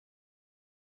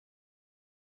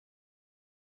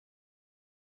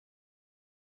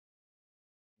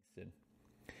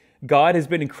God has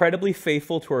been incredibly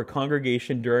faithful to our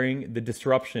congregation during the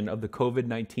disruption of the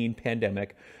COVID-19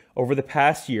 pandemic over the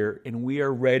past year, and we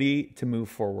are ready to move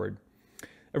forward.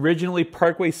 Originally,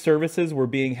 Parkway services were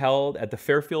being held at the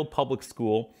Fairfield Public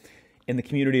School in the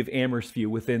community of Amherstview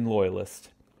within Loyalist.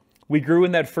 We grew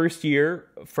in that first year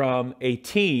from a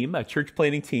team, a church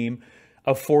planting team,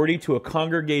 of 40 to a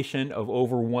congregation of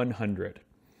over 100.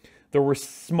 There were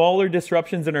smaller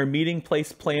disruptions in our meeting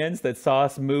place plans that saw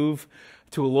us move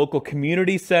to a local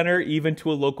community center, even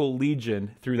to a local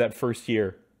Legion through that first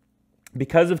year.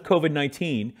 Because of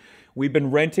COVID-19, we've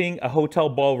been renting a hotel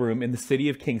ballroom in the city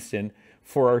of Kingston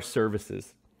for our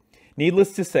services.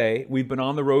 Needless to say, we've been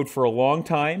on the road for a long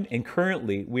time, and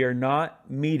currently we are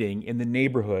not meeting in the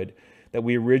neighborhood that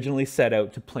we originally set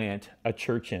out to plant a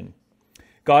church in.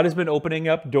 God has been opening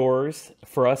up doors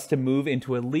for us to move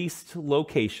into a leased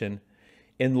location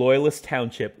in Loyalist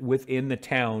Township within the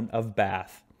town of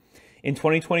Bath. In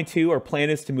 2022, our plan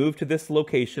is to move to this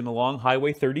location along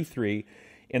Highway 33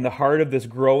 in the heart of this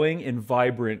growing and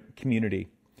vibrant community.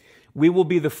 We will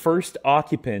be the first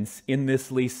occupants in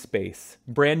this lease space.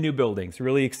 Brand new buildings,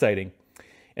 really exciting.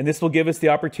 And this will give us the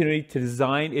opportunity to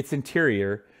design its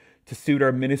interior to suit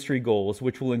our ministry goals,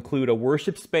 which will include a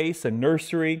worship space, a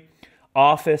nursery,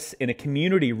 office, and a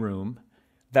community room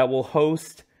that will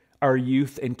host our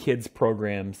youth and kids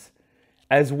programs,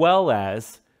 as well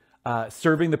as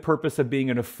serving the purpose of being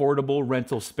an affordable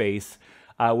rental space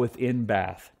within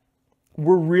Bath.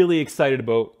 We're really excited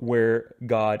about where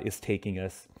God is taking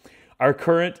us. Our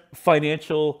current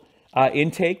financial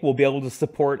intake will be able to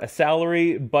support a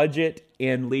salary, budget,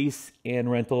 and lease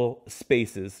and rental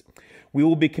spaces. We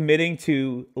will be committing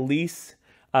to lease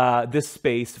this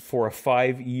space for a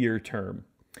 5-year term.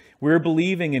 We're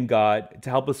believing in God to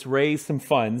help us raise some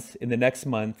funds in the next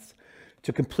months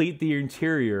to complete the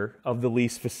interior of the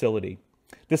lease facility.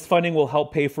 This funding will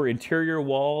help pay for interior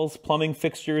walls, plumbing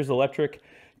fixtures, electric,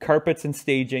 carpets, and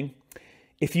staging.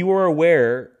 If you are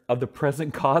aware of the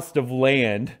present cost of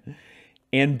land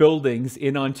and buildings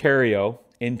in Ontario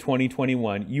in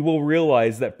 2021, you will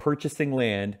realize that purchasing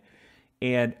land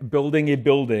and building a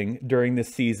building during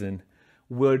this season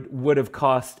would have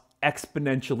cost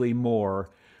exponentially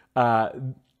more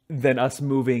than us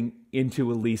moving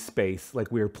into a lease space like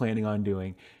we were planning on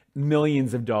doing.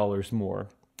 Millions of dollars more.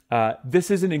 This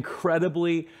is an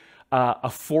incredibly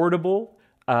affordable,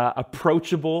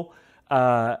 approachable,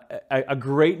 a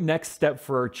great next step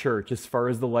for our church as far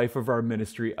as the life of our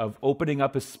ministry of opening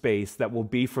up a space that will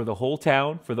be for the whole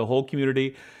town, for the whole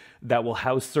community, that will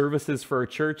house services for our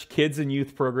church, kids and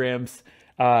youth programs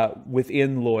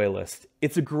within Loyalist.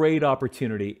 It's a great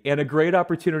opportunity, and a great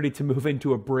opportunity to move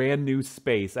into a brand new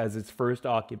space as its first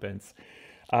occupants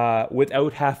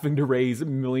without having to raise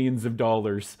millions of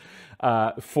dollars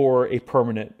for a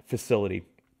permanent facility.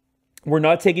 We're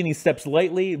not taking these steps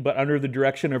lightly, but under the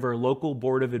direction of our local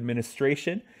Board of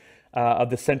Administration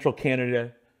of the Central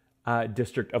Canada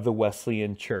District of the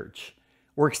Wesleyan Church.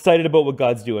 We're excited about what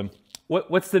God's doing.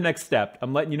 What's the next step?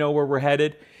 I'm letting you know where we're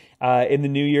headed in the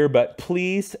new year, but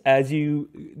please, as you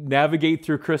navigate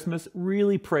through Christmas,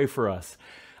 really pray for us.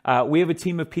 We have a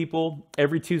team of people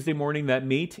every Tuesday morning that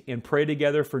meet and pray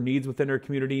together for needs within our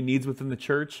community, needs within the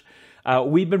church.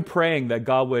 We've been praying that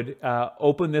God would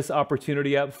open this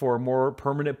opportunity up for a more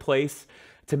permanent place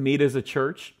to meet as a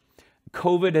church.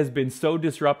 COVID has been so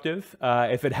disruptive.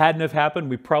 If it hadn't have happened,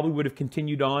 we probably would have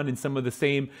continued on in some of the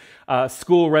same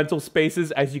school rental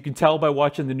spaces. As you can tell by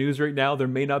watching the news right now, there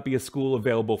may not be a school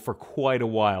available for quite a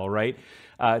while, right?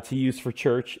 To use for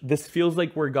church. This feels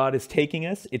like where God is taking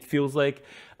us. It feels like,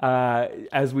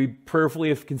 as we prayerfully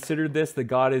have considered this, that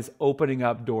God is opening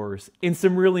up doors in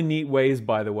some really neat ways,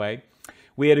 by the way.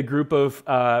 We had a group of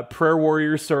prayer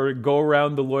warriors sort of go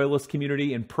around the Loyalist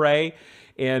community and pray.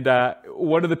 And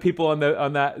one of the people on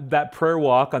that prayer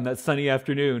walk on that sunny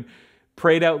afternoon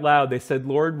prayed out loud. They said,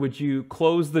 "Lord, would you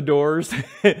close the doors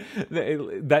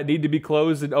that need to be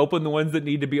closed and open the ones that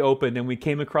need to be opened?" And we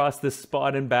came across this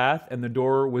spot in Bath, and the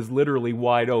door was literally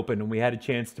wide open, and we had a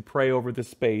chance to pray over the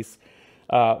space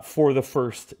for the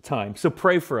first time. So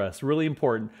pray for us. Really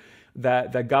important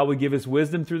that God would give us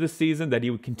wisdom through the season, that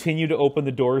He would continue to open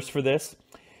the doors for this.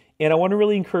 And I want to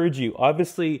really encourage you.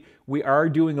 Obviously, we are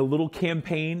doing a little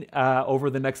campaign over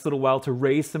the next little while to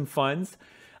raise some funds.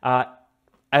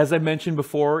 As I mentioned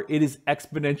before, it is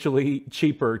exponentially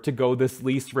cheaper to go this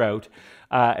lease route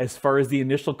as far as the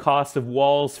initial cost of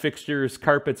walls, fixtures,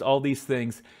 carpets, all these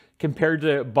things, compared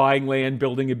to buying land,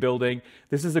 building a building.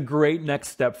 This is a great next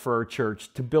step for our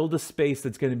church to build a space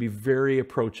that's going to be very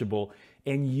approachable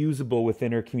and usable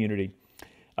within our community.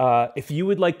 If you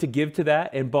would like to give to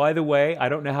that, and by the way, I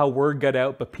don't know how word got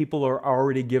out, but people are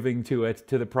already giving to it,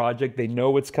 to the project. They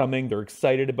know it's coming. They're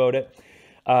excited about it.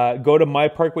 Go to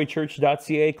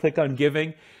myparkwaychurch.ca, click on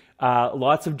giving.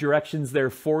 Lots of directions there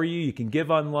for you. You can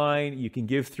give online, you can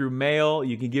give through mail,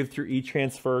 you can give through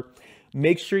e-transfer.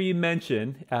 Make sure you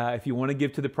mention, if you want to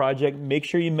give to the project, make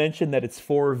sure you mention that it's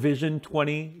for Vision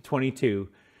 2022.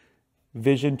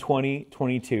 Vision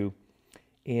 2022.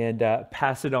 And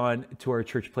pass it on to our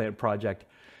church plant project.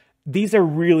 These are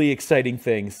really exciting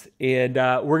things. And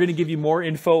we're going to give you more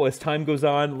info as time goes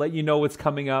on, let you know what's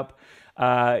coming up,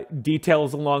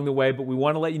 details along the way. But we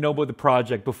want to let you know about the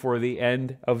project before the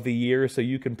end of the year so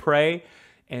you can pray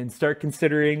and start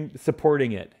considering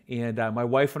supporting it. And my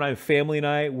wife and I, family and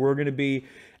I, we're going to be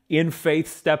in faith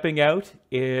stepping out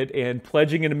and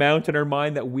pledging an amount in our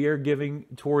mind that we are giving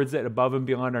towards it above and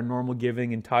beyond our normal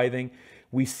giving and tithing.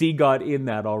 We see God in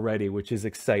that already, which is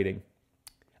exciting.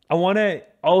 I want to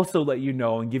also let you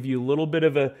know and give you a little bit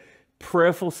of a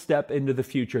prayerful step into the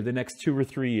future, the next 2 or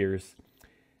 3 years.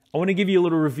 I want to give you a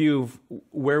little review of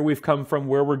where we've come from,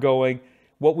 where we're going,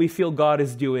 what we feel God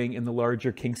is doing in the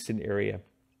larger Kingston area.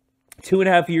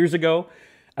 2.5 years ago,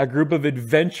 a group of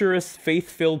adventurous,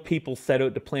 faith-filled people set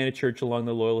out to plant a church along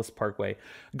the Loyalist Parkway.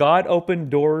 God opened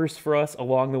doors for us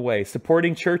along the way,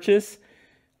 supporting churches,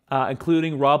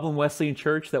 including Roblin Wesleyan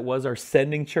Church, that was our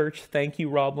sending church. Thank you,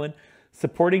 Roblin.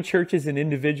 Supporting churches and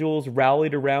individuals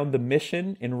rallied around the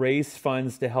mission and raised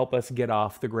funds to help us get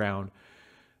off the ground.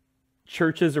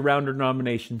 Churches around our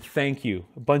denomination, thank you.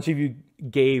 A bunch of you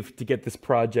gave to get this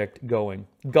project going.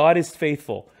 God is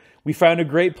faithful. We found a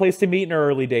great place to meet in our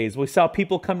early days. We saw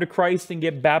people come to Christ and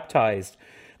get baptized.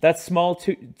 That small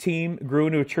team grew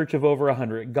into a church of over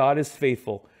 100. God is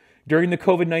faithful. During the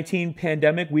COVID-19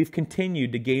 pandemic, we've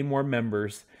continued to gain more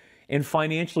members. And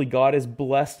financially, God has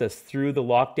blessed us through the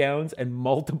lockdowns and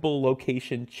multiple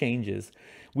location changes.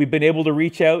 We've been able to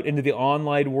reach out into the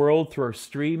online world through our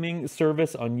streaming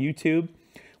service on YouTube.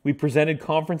 We presented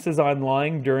conferences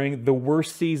online during the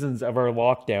worst seasons of our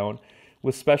lockdown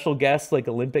with special guests like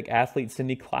Olympic athlete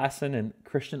Cindy Klassen and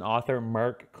Christian author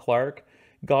Mark Clark.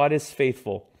 God is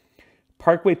faithful.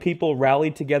 Parkway people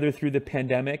rallied together through the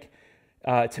pandemic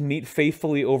to meet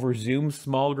faithfully over Zoom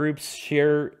small groups,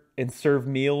 share and serve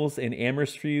meals in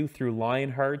Amherstview through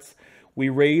Lion Hearts. We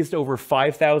raised over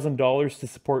 $5,000 to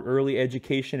support early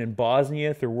education in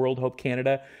Bosnia through World Hope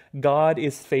Canada. God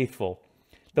is faithful.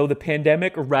 Though the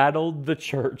pandemic rattled the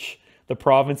church, the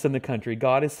province, and the country,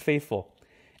 God is faithful.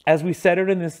 As we set out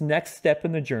in this next step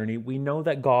in the journey, we know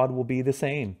that God will be the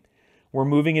same. We're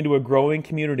moving into a growing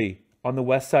community on the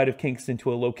west side of Kingston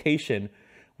to a location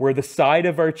where the side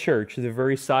of our church, the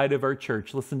very side of our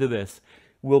church, listen to this,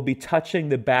 will be touching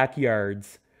the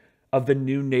backyards of the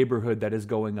new neighborhood that is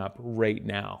going up right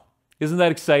now. Isn't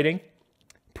that exciting?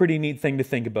 Pretty neat thing to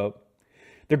think about.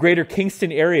 The greater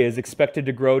Kingston area is expected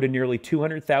to grow to nearly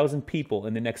 200,000 people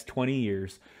in the next 20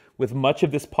 years, with much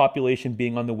of this population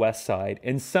being on the west side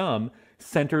and some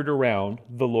centered around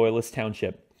the Loyalist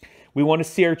Township. We want to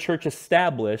see our church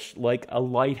established like a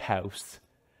lighthouse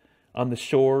on the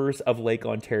shores of Lake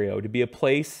Ontario, to be a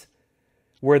place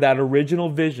where that original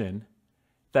vision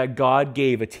that God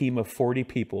gave a team of 40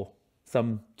 people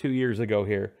some 2 years ago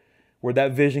here, where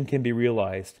that vision can be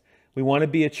realized. We want to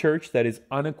be a church that is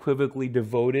unequivocally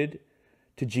devoted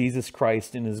to Jesus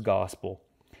Christ and his gospel.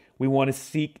 We want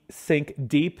to sink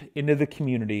deep into the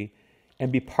community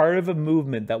and be part of a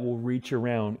movement that will reach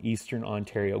around Eastern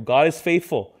Ontario. God is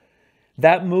faithful.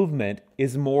 That movement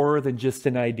is more than just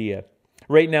an idea.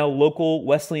 Right now, local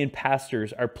Wesleyan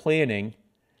pastors are planning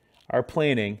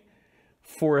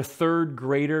for a third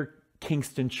greater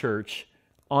Kingston church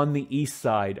on the east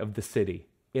side of the city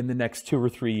in the next 2 or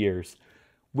 3 years.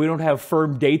 We don't have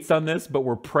firm dates on this, but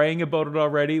we're praying about it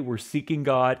already. We're seeking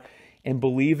God and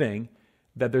believing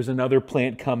that there's another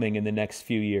plant coming in the next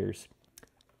few years.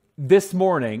 This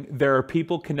morning, there are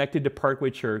people connected to Parkway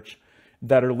Church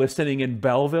that are listening in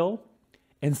Belleville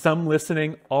and some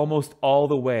listening almost all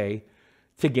the way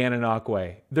to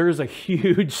Gananoque.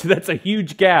 That's a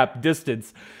huge gap,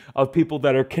 distance of people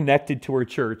that are connected to our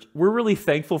church. We're really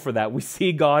thankful for that. We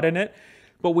see God in it,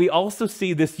 but we also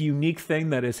see this unique thing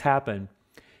that has happened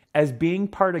as being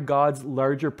part of God's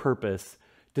larger purpose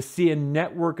to see a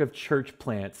network of church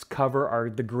plants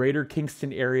cover the greater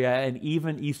Kingston area and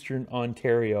even Eastern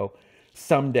Ontario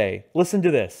someday. Listen to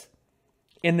this.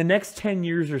 In the next 10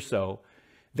 years or so,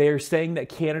 they are saying that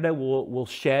Canada will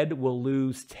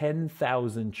lose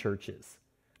 10,000 churches.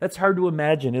 That's hard to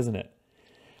imagine, isn't it?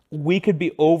 We could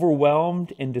be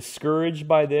overwhelmed and discouraged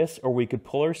by this, or we could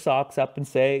pull our socks up and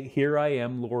say, "Here I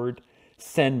am, Lord,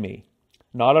 send me."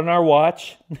 Not on our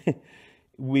watch.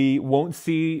 We won't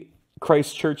see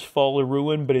Christ Church fall to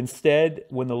ruin, but instead,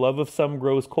 when the love of some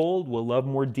grows cold, we'll love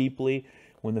more deeply.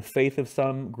 When the faith of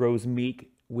some grows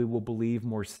meek, we will believe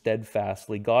more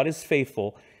steadfastly. God is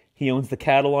faithful. He owns the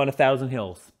cattle on 1,000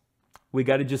 hills. We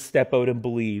got to just step out and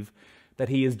believe that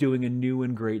he is doing a new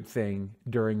and great thing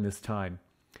during this time.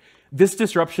 This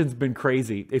disruption's been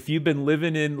crazy. If you've been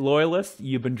living in Loyalist,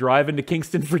 you've been driving to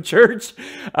Kingston for church.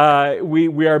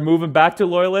 We are moving back to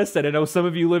Loyalist, and I know some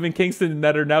of you live in Kingston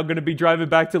that are now going to be driving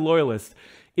back to Loyalist.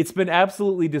 It's been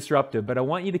absolutely disruptive, but I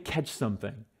want you to catch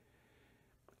something.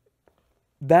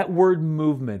 That word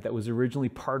movement that was originally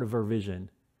part of our vision,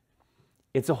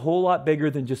 it's a whole lot bigger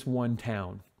than just one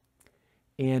town.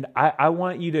 And I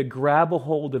want you to grab a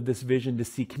hold of this vision to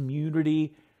see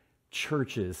community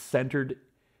churches centered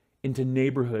into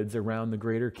neighborhoods around the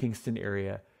greater Kingston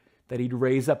area, that he'd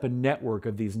raise up a network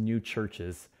of these new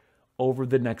churches over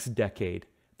the next decade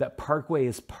that Parkway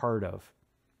is part of.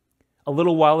 A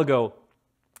little while ago,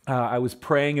 I was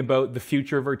praying about the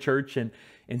future of our church and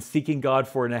seeking God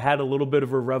for it, and I had a little bit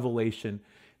of a revelation.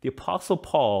 The Apostle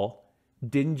Paul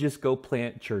didn't just go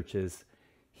plant churches.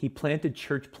 He planted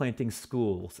church planting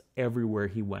schools everywhere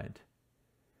he went.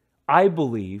 I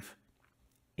believe,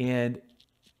 and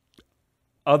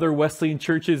other Wesleyan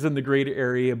churches in the greater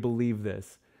area believe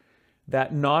this,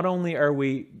 that not only are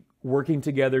we working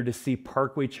together to see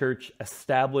Parkway Church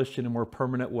established in a more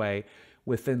permanent way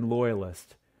within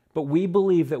Loyalist, but we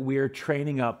believe that we are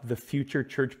training up the future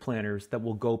church planters that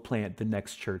will go plant the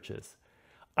next churches.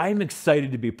 I'm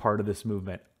excited to be part of this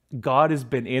movement. God has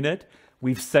been in it.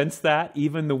 We've sensed that,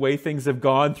 even the way things have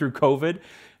gone through COVID,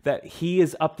 that he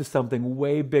is up to something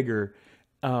way bigger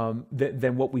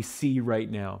than what we see right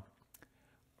now.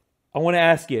 I want to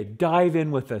ask you, dive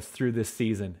in with us through this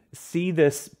season. See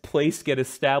this place get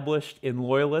established in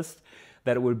Loyalist,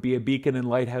 that it would be a beacon and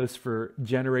lighthouse for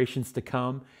generations to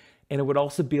come. And it would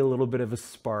also be a little bit of a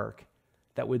spark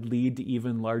that would lead to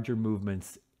even larger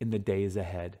movements in the days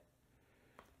ahead.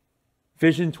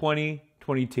 Vision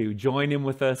 2022, join in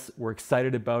with us. We're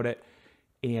excited about it.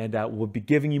 And we'll be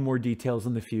giving you more details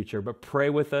in the future. But pray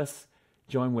with us,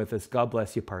 join with us. God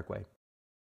bless you, Parkway.